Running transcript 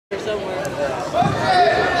Somewhere.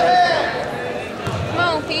 Come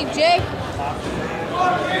on, PJ.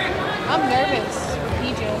 I'm nervous,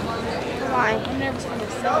 PJ. Why? I'm nervous for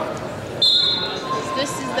myself.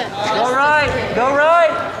 This is the. Go right. Go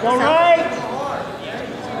right. Go right.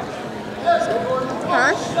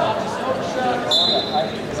 Huh?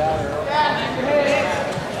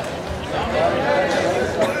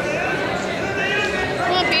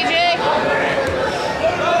 Come on, PJ.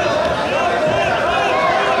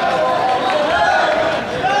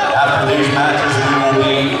 After these matches, we will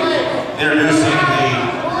be introducing the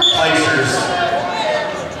placers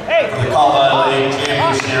for the Colorado League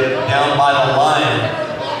Championship down by the line.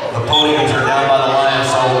 The podiums are down by the line,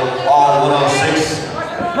 so all 106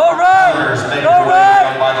 Go right. runners make Go their way right.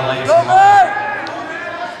 down by the lanes. Go right.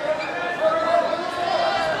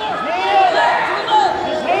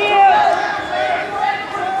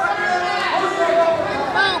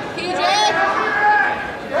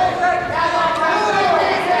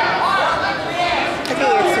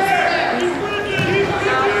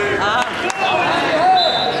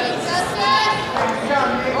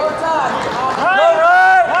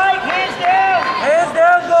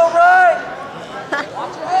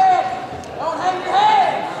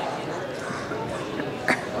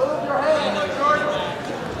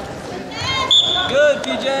 Good,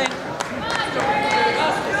 PJ.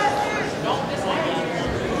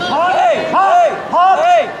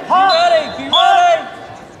 Hey, be ready, be ready.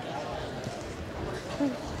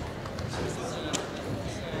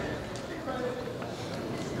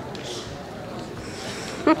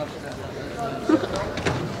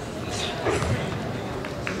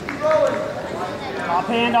 Top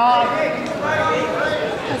hand off.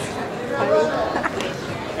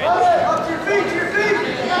 Up to your feet,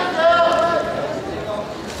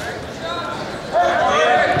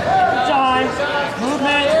 Time.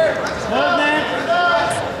 Movement.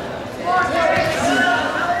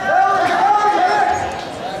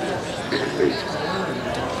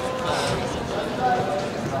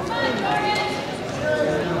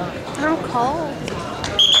 I'm cold.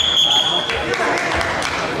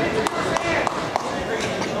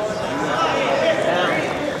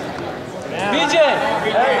 PJ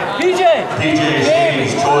is taking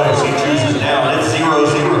his choice. He chooses down. It's 0-0.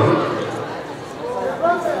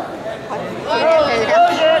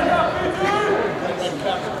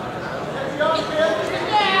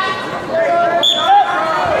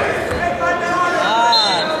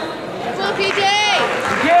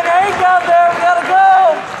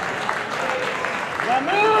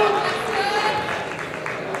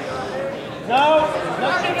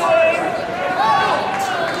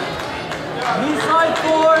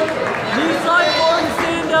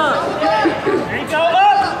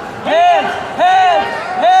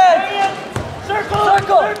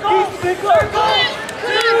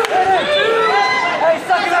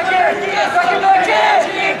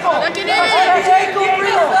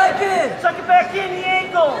 Suck it back in the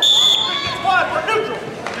ankle. Squat for neutral.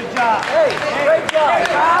 Good job. Hey, great job.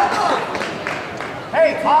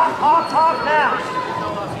 Hey, hop now.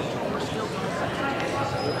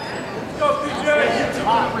 Go, PJ.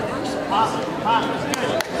 Hop.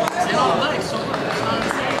 Good. It's all nice. So go,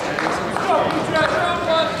 PJ.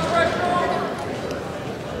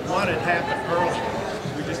 Wanted half the curl.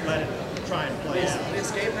 We just let it try and play out. The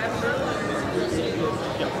escape happened earlier?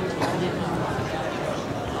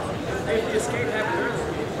 If the escape happened earlier.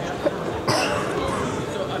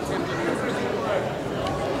 So attempted.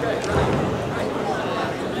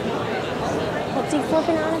 What's he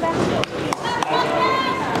flipping on about?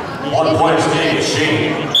 1 point escape,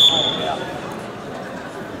 Shane.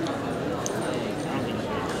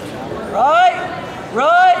 Right.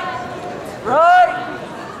 I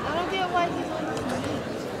don't get why he's on his knee.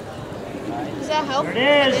 Does that help? There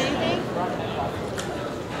it is. Anything?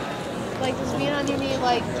 Like, does being on your knee,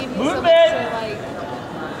 like, give you some Movement. extra, like,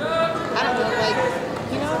 I don't know, like,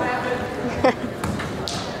 you know?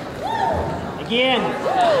 Again.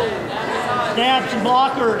 Stabs and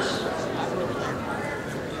blockers.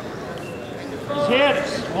 His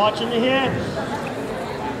hips. Watching the hips.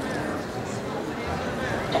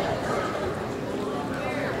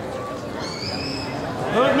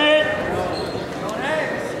 Movement.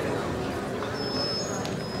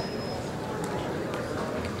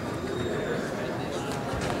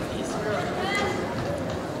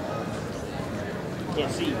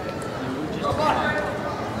 Can't see. Just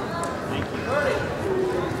thank you.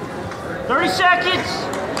 30 seconds.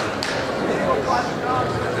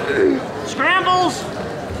 Scrambles.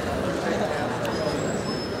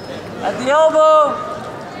 At the elbow.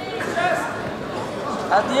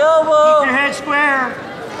 At the elbow. Keep your head square.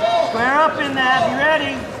 Square up in that. Be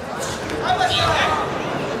ready.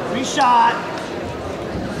 Reshot.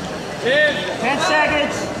 10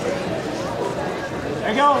 seconds.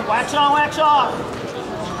 There you go. Wax on, wax off.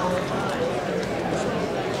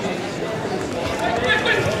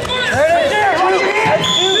 Right there.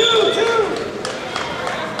 Two.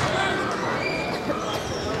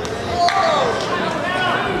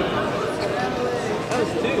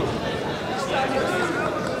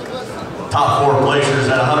 Top 4 placers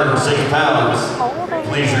at 106 pounds.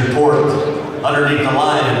 Please report underneath the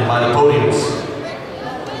line by the podiums.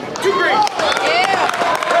 Too great.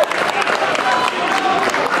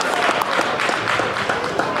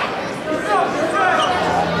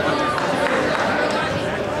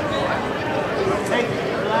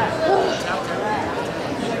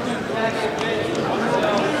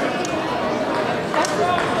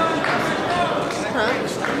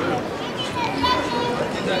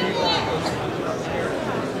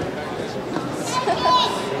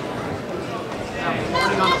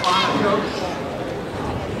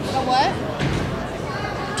 What?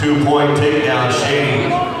 2-point takedown, Shane.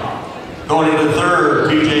 Going into third,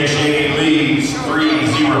 PJ Shane leads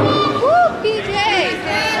 3-0. Woo, PJ!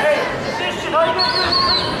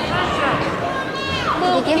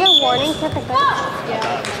 Did you give a warning to the coach?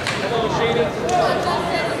 Yeah.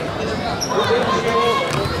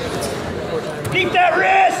 Keep that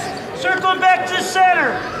wrist. Circle it back to the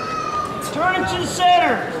center. Turn it to the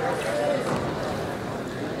center.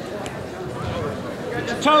 Get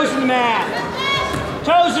your toes in the mat.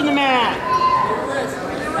 Toes in the mat.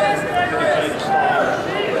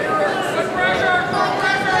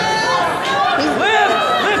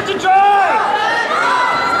 Lift and drive.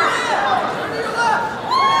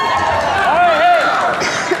 All right, hey.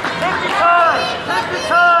 Take your time. Take your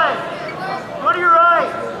time. Go to your right.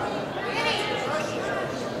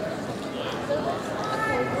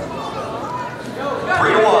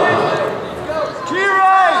 Three to one. To your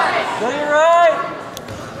right. Go to your right.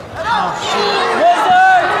 Oh, shit.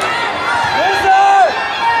 Wizard! Wizard!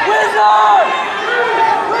 Wizard!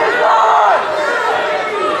 Wizard!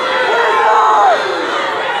 Wizard!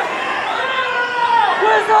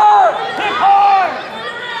 Wizard! Hit hard.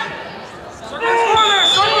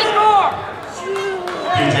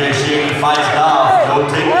 PJ Shane fights it off. No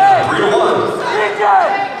takedown. 3 to 1.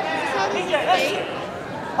 PJ, listen.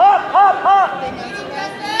 Hop.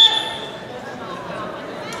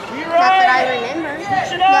 To your Not that I right. remember.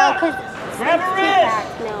 Push it No, up. because Grab a it's too wrist.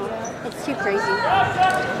 packed. No, it's too crazy.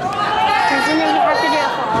 Because then you have to do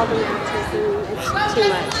it for all the matches, and it's too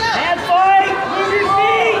much. Hand fight. Move your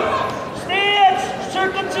feet. Stance.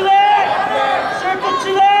 Circle to that. Circle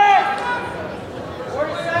to that.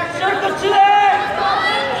 Circle to that.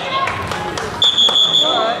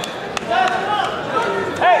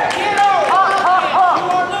 Hey,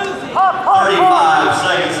 hop. 35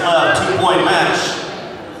 seconds left. 2-point match.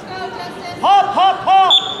 Hop.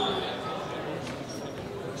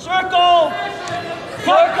 Circle.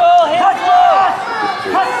 Circle, Cut hit grass.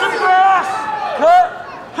 Cut some grass. Cut!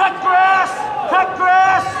 Cut grass. Cut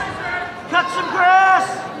grass. Cut some grass.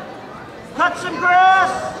 Cut some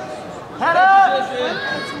grass. Head up.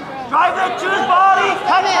 Drive that to his body.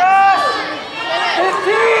 Cut grass.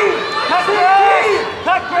 15! Cut grass.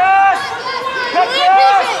 Cut grass. Cut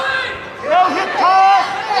grass. No hip toss.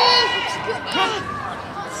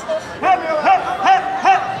 Hip.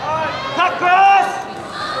 Cut grass.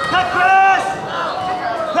 Cut grass.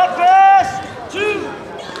 Cut grass. 2.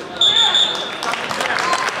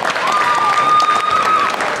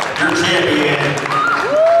 Your champion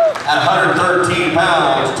at 113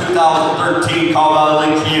 pounds, 2013 Colorado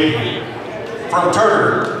League champion. From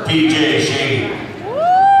Turner, PJ Shane.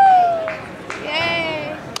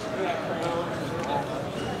 Yay!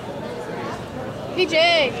 PJ!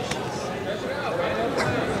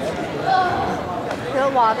 No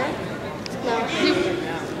water? No.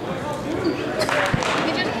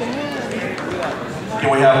 Can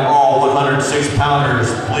we have all 106 pounders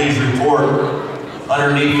please report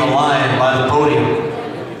underneath the line by the podium?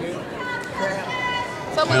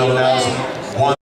 We'll announce